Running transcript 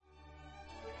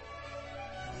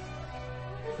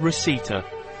Receta.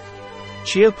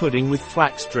 Chia pudding with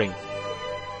flax drink.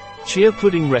 Chia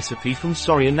pudding recipe from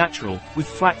Soria Natural, with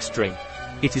flax drink.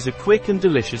 It is a quick and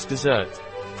delicious dessert.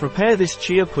 Prepare this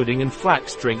chia pudding and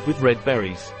flax drink with red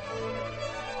berries.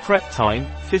 Prep time,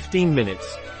 15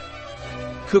 minutes.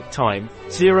 Cook time,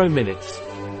 0 minutes.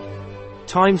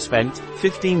 Time spent,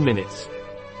 15 minutes.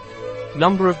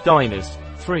 Number of diners,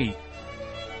 3.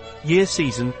 Year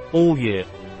season, all year.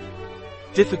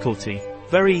 Difficulty,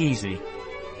 very easy.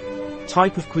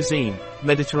 Type of cuisine,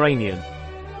 Mediterranean.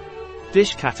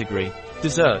 Dish category,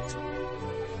 dessert.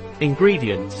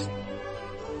 Ingredients: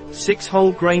 6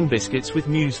 whole grain biscuits with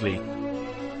muesli,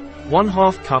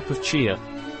 1/2 cup of chia,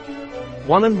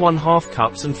 1 1/2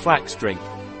 cups and flax drink,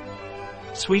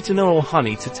 sweetener or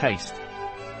honey to taste,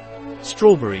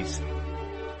 strawberries,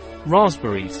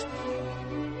 raspberries,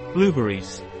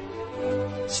 blueberries.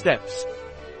 Steps.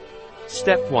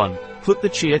 Step 1. Put the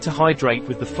chia to hydrate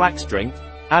with the flax drink,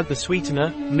 add the sweetener,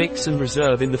 mix and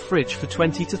reserve in the fridge for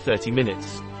 20 to 30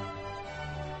 minutes.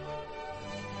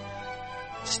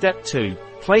 Step 2.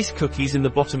 Place cookies in the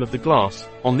bottom of the glass,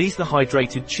 on these the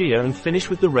hydrated chia, and finish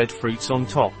with the red fruits on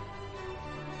top.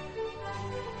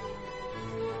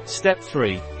 Step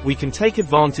 3. We can take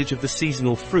advantage of the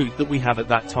seasonal fruit that we have at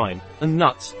that time, and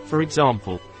nuts, for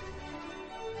example.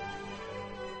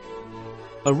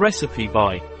 A recipe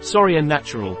by Soria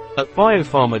Natural, at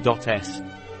biopharma.s.